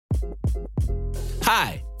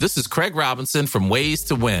Hi, this is Craig Robinson from Ways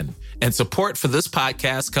to Win, and support for this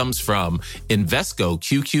podcast comes from Invesco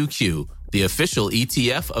QQQ, the official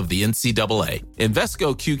ETF of the NCAA.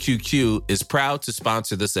 Invesco QQQ is proud to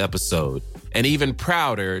sponsor this episode, and even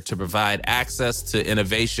prouder to provide access to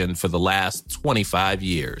innovation for the last 25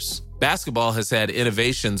 years. Basketball has had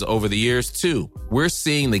innovations over the years, too. We're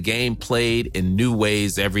seeing the game played in new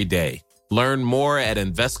ways every day. Learn more at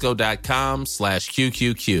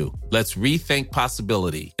Invesco.com/QQQ. Let's rethink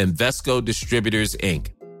possibility. Invesco Distributors,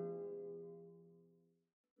 Inc.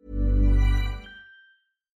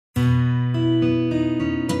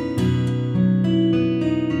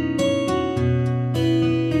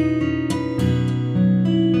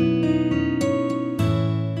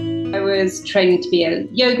 I was training to be a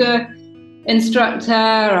yoga instructor.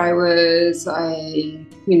 I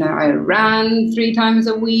ran 3 times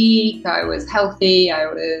a week. I was healthy. I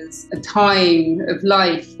was a time of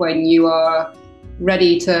life when you are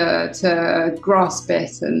ready to grasp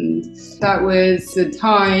it. And that was the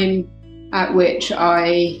time at which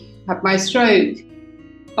I had my stroke.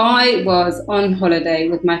 I was on holiday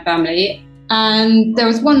with my family, and there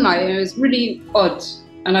was one night, and it was really odd.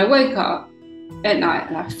 And I woke up at night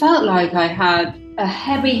and I felt like I had a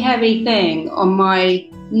heavy thing on my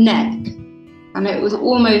neck. And it was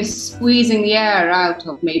almost squeezing the air out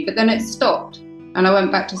of me, but then it stopped and I went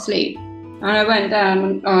back to sleep. And I went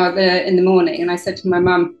down in the morning and I said to my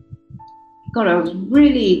mum, God, I was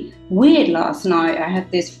really weird last night. I had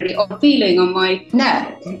this really odd feeling on my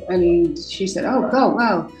neck. And she said, oh, God,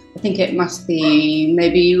 well, I think it must be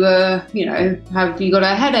maybe you were, have you got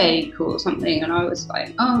a headache or something? And I was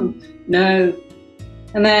like, oh, no.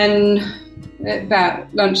 And then at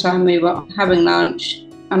about lunchtime, we were having lunch.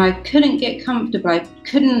 And I couldn't get comfortable. I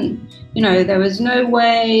couldn't, there was no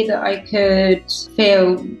way that I could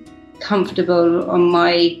feel comfortable on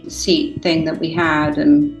my seat thing that we had.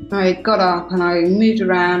 And I got up and I moved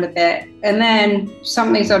around a bit. And then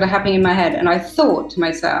something started happening in my head. And I thought to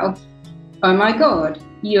myself, oh my God,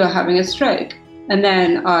 you are having a stroke. And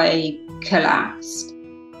then I collapsed.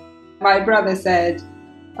 My brother said,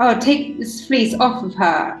 oh, take this fleece off of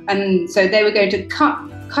her. And so they were going to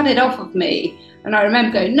cut it off of me. And I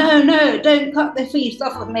remember going, no, don't cut the fleece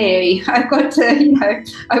off of me. I've got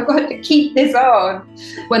to keep this on.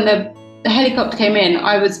 When the helicopter came in,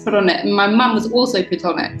 I was put on it, and my mum was also put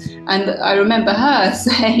on it. And I remember her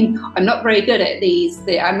saying, I'm not very good at these.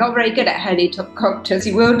 I'm not very good at helicopters.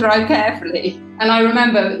 You will drive carefully. And I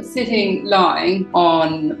remember lying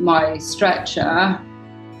on my stretcher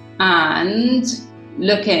and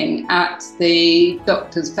looking at the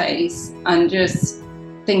doctor's face and just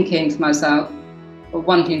thinking to myself, well,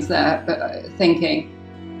 one thing's there, but thinking,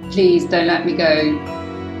 please don't let me go.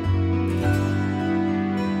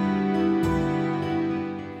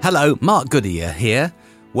 Hello, Mark Goodyear here.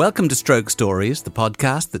 Welcome to Stroke Stories, the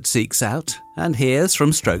podcast that seeks out and hears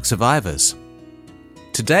from stroke survivors.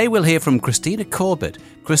 Today we'll hear from Christina Corbett.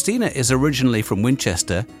 Christina is originally from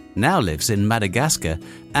Winchester, now lives in Madagascar,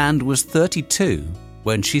 and was 32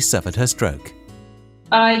 when she suffered her stroke.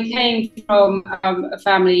 I came from a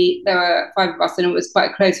family, there were 5 of us, and it was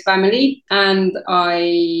quite a close family. And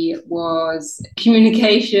I was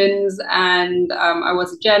communications, and I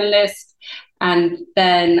was a journalist. And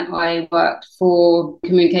then I worked for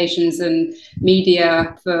communications and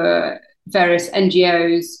media for various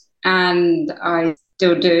NGOs, and I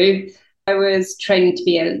still do. I was training to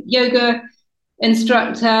be a yoga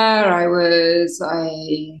instructor. I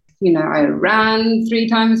ran 3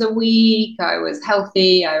 times a week. I was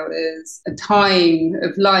healthy. I was a time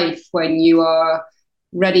of life when you are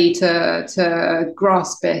ready to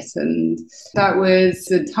grasp it. And that was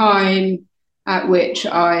the time at which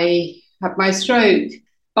I had my stroke.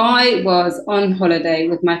 I was on holiday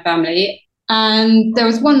with my family, and there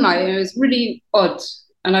was one night, and it was really odd.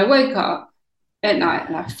 And I woke up at night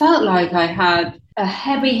and I felt like I had a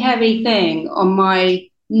heavy thing on my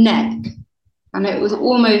neck. And it was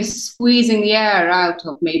almost squeezing the air out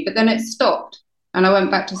of me, but then it stopped and I went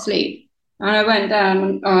back to sleep. And I went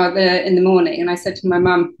down in the morning and I said to my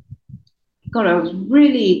mum, God, I was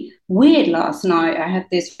really weird last night. I had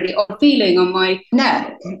this really odd feeling on my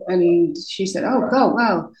neck. And she said, oh, God,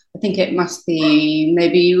 well, I think it must be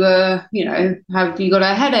maybe you were, have you got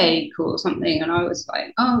a headache or something? And I was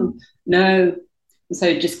like, oh, no. And so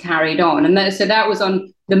it just carried on. And so that was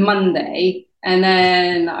on the Monday. And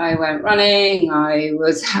then I went running, I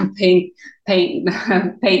was helping paint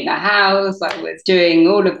the house, I was doing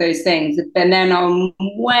all of those things. And then on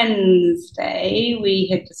Wednesday, we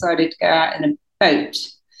had decided to go out in a boat.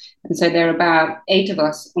 And so there were about 8 of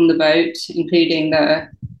us on the boat, including the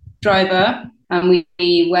driver. And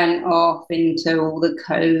we went off into all the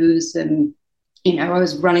coves, and, I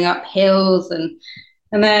was running up hills, and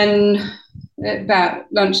then about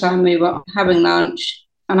lunchtime we were having lunch,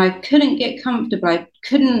 and I couldn't get comfortable. I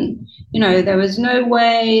couldn't, there was no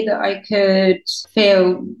way that I could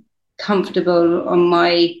feel comfortable on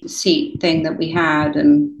my seat thing that we had.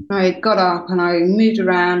 And I got up and I moved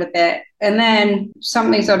around a bit, and then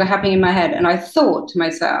something started happening in my head, and I thought to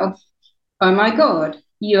myself, oh my God,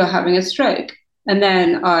 you are having a stroke. And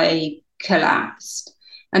then I collapsed.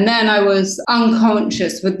 And then I was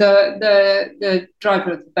unconscious. With the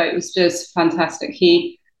driver of the boat was just fantastic.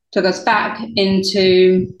 He took us back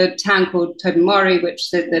into a town called Tobermory, which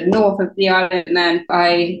is at the north of the island. And then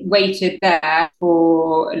I waited there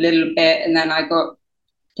for a little bit, and then I got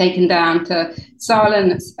taken down to Salem.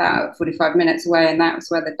 It's about 45 minutes away, and that was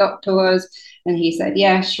where the doctor was. And he said,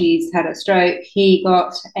 yeah, she's had a stroke. He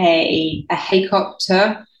got a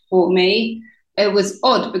helicopter for me. It was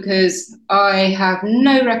odd because I have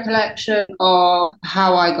no recollection of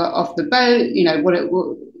how I got off the boat, what it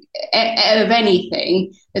was, of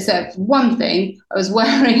anything, except one thing. I was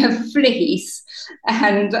wearing a fleece,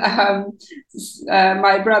 and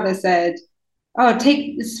my brother said, oh,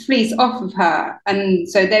 take this fleece off of her. And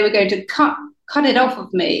so they were going to cut it off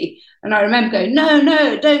of me. And I remember going,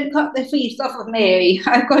 no, don't cut the fleece off of me.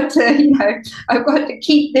 I've got to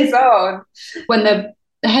keep this on. When the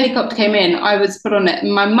helicopter came in, I was put on it,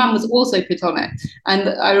 and my mum was also put on it. And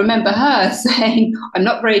I remember her saying, I'm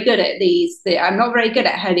not very good at these. I'm not very good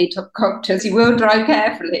at helicopters. You will drive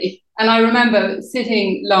carefully. And I remember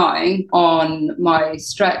lying on my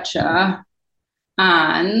stretcher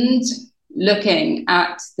and looking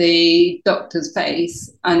at the doctor's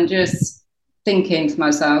face and just thinking to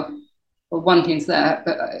myself, well, wanting there,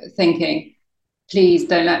 but thinking, please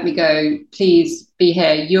don't let me go. Please be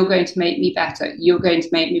here. You're going to make me better. You're going to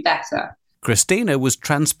make me better. Christina was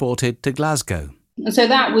transported to Glasgow. And so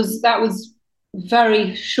that was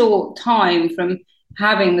very short time from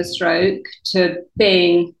having the stroke to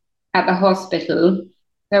being at the hospital.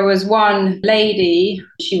 There was one lady,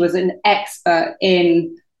 she was an expert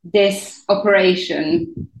in this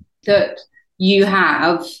operation that you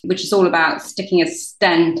have, which is all about sticking a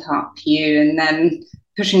stent up you and then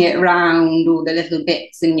pushing it around all the little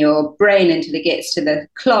bits in your brain until it gets to the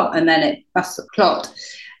clot, and then it busts the clot.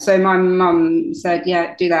 So my mum said,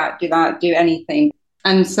 yeah, do that, do anything.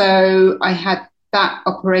 And so I had that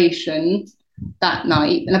operation that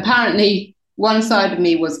night, and apparently one side of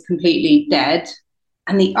me was completely dead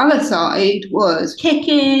and the other side was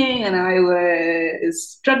kicking, and I was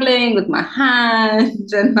struggling with my hand,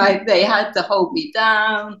 and they had to hold me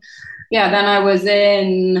down. Yeah, then I was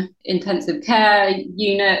in intensive care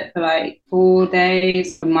unit for 4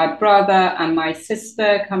 days with my brother and my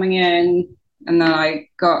sister coming in. And then I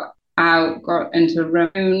got into a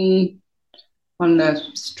room on the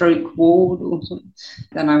stroke ward or something.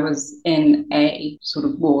 Then I was in a sort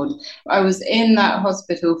of ward. I was in that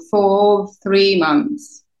hospital for 3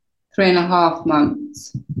 months, 3.5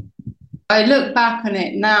 months. I look back on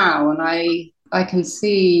it now and I can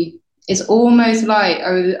see it's almost like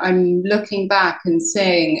I'm looking back and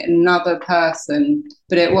seeing another person,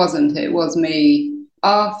 but it wasn't. It was me.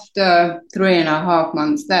 After 3.5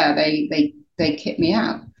 months there, they kicked me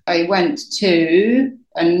out. I went to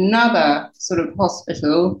another sort of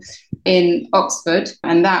hospital in Oxford,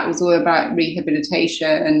 and that was all about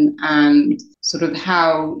rehabilitation and sort of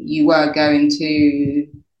how you were going to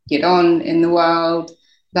get on in the world.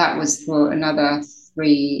 That was for another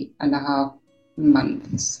 3.5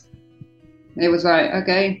 months. It was like,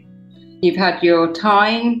 okay, you've had your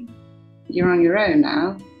time, you're on your own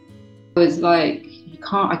now. It was like, you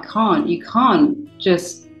can't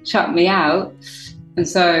just shut me out. And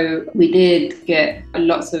so we did get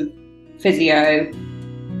lots of physio.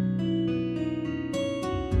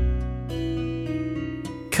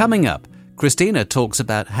 Coming up, Christina talks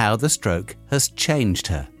about how the stroke has changed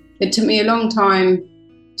her. It took me a long time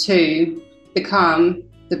to become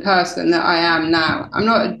the person that I am now. I'm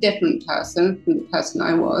not a different person from the person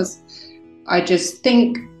I was. I just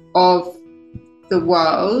think of the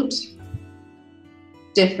world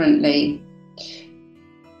differently.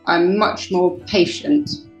 I'm much more patient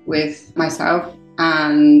with myself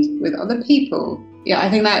and with other people. Yeah, I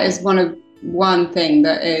think that is one thing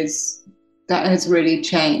that has really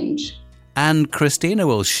changed. And Christina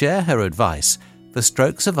will share her advice for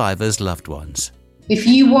stroke survivors' loved ones. If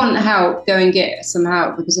you want help, go and get some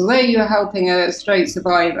help, because although you're helping a stroke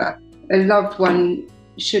survivor, a loved one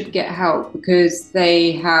should get help because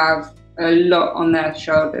they have a lot on their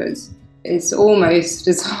shoulders. It's almost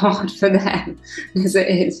as hard for them as it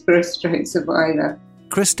is for a stroke survivor.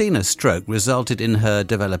 Christina's stroke resulted in her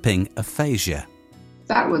developing aphasia.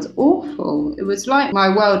 That was awful. It was like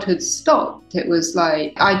my world had stopped. It was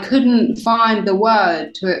like I couldn't find the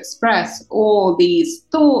word to express all these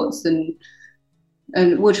thoughts and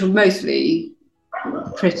which were mostly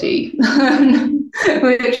pretty,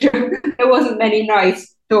 which there wasn't many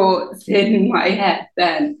nice thoughts in my head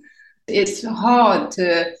then. It's hard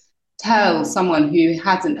to tell someone who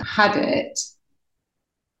hasn't had it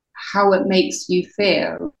how it makes you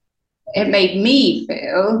feel. It made me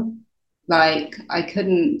feel like I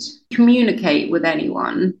couldn't communicate with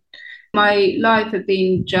anyone. My life had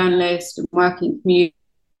been journalist and working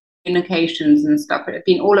communications and stuff. It had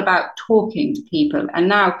been all about talking to people. And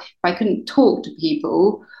now if I couldn't talk to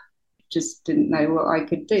people, just didn't know what I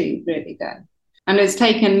could do really then. And it's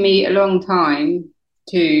taken me a long time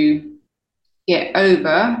to get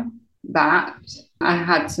over that. I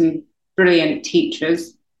had some brilliant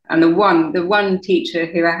teachers. And the one teacher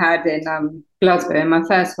who I had in Glasgow, in my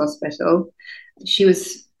first hospital, she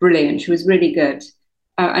was brilliant. She was really good.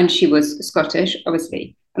 And she was Scottish,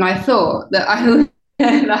 obviously. And I thought that I would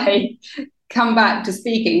like come back to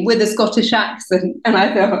speaking with a Scottish accent. And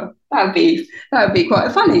I thought that would be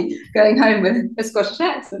quite funny, going home with a Scottish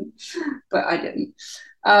accent. But I didn't.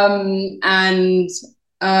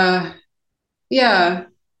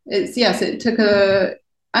 It took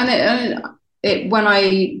when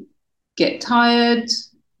I get tired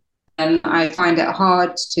and I find it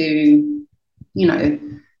hard to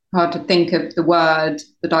think of the word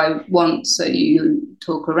that I want, so you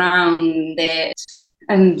talk around it.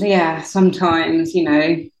 And sometimes,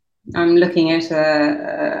 I'm looking at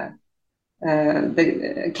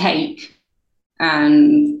the cake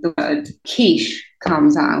and the word quiche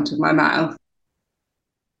comes out of my mouth.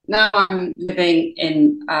 Now I'm living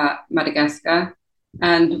in Madagascar,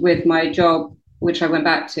 and with my job, which I went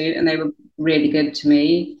back to, and they were really good to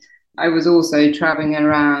me, I was also traveling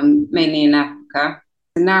around mainly in Africa.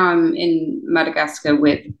 And now I'm in Madagascar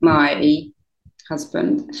with my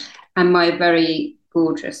husband and my very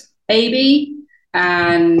gorgeous baby.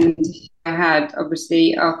 And I had,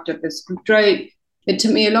 obviously, after the stroke, it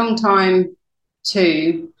took me a long time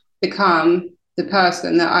to become the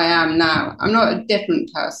person that I am now. I'm not a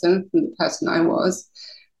different person from the person I was.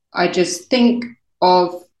 I just think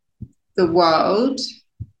of the world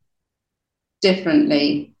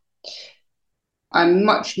differently. I'm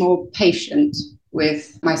much more patient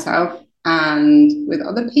with myself and with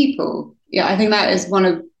other people. Yeah, I think that is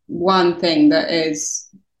one thing that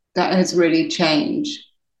has really changed.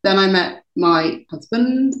 Then I met my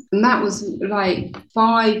husband, and that was like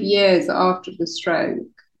 5 years after the stroke.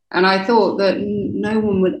 And I thought that no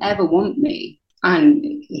one would ever want me, and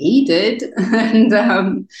he did. And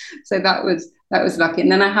so that was lucky.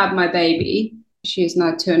 And then I had my baby. She's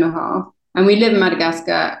now 2.5, and we live in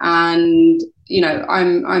Madagascar. And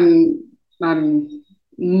I'm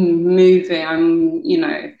moving.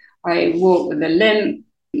 I walk with a limp.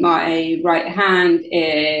 My right hand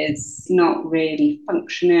is not really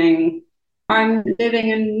functioning. I'm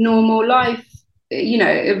living a normal life.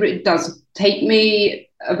 It does take me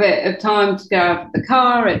a bit of time to go out of the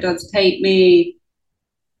car. It does take me,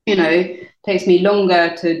 takes me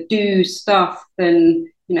longer to do stuff than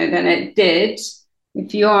it did.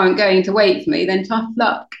 If you aren't going to wait for me, then tough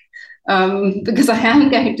luck. Because I am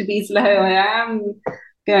going to be slow. I am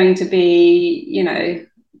going to be,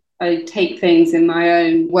 I take things in my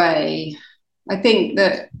own way. I think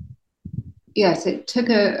that, yes, it took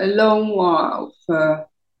a long while for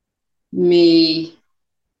me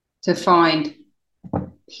to find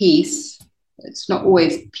peace. It's not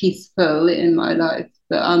always peaceful in my life,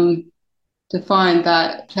 but to find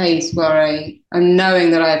that place where I'm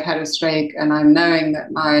knowing that I've had a stroke, and I'm knowing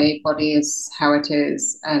that my body is how it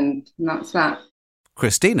is, and that's that.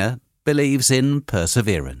 Christina believes in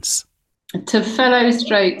perseverance. To fellow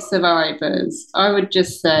stroke survivors, I would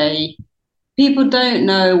just say, people don't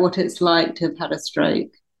know what it's like to have had a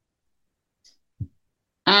stroke.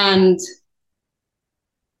 And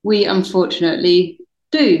we unfortunately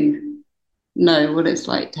do know what it's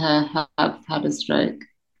like to have had a stroke.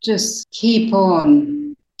 Just keep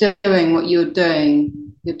on doing what you're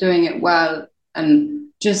doing. You're doing it well. And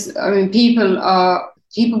people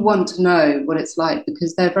want to know what it's like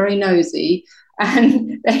because they're very nosy,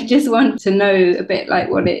 and they just want to know a bit like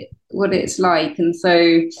what it's like. And so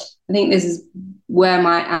I think this is where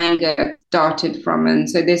my anger started from. And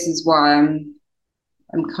so this is why I'm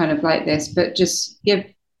kind of like this, but just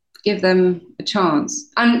give them a chance.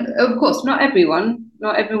 And of course, not everyone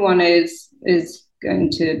is going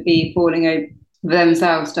to be falling over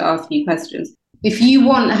themselves to ask you questions. if you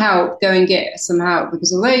want help, go and get some help,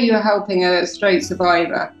 because although you're helping a stroke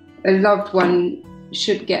survivor, a loved one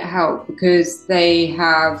should get help because they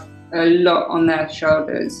have a lot on their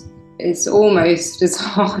shoulders. It's almost as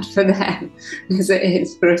hard for them as it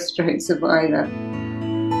is for a stroke survivor.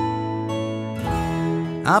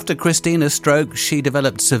 After Christina's stroke, she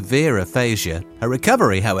developed severe aphasia. Her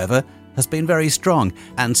recovery, however, has been very strong,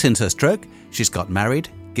 and since her stroke, she's got married,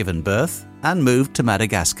 given birth, and moved to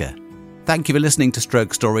Madagascar. Thank you for listening to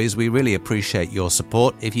Stroke Stories. We really appreciate your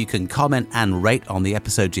support. If you can comment and rate on the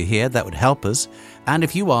episodes you hear, that would help us. And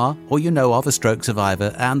if you are, or you know of, a stroke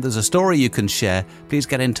survivor and there's a story you can share, please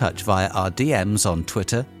get in touch via our DMs on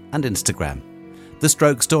Twitter and Instagram. The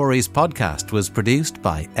Stroke Stories podcast was produced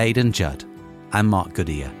by Aidan Judd. I'm Mark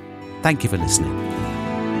Goodyear. Thank you for listening.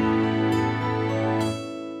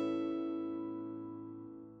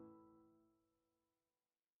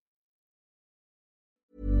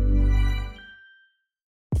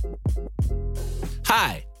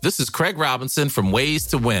 Hi, this is Craig Robinson from Ways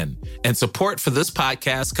to Win, and support for this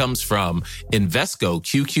podcast comes from Invesco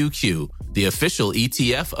QQQ, the official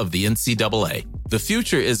ETF of the NCAA. The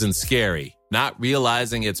future isn't scary. Not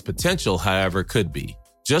realizing its potential, however, could be.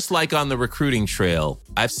 Just like on the recruiting trail,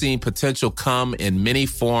 I've seen potential come in many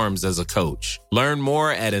forms as a coach. Learn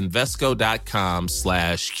more at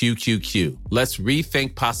Invesco.com/QQQ. Let's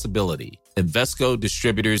rethink possibility. Invesco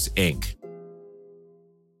Distributors, Inc.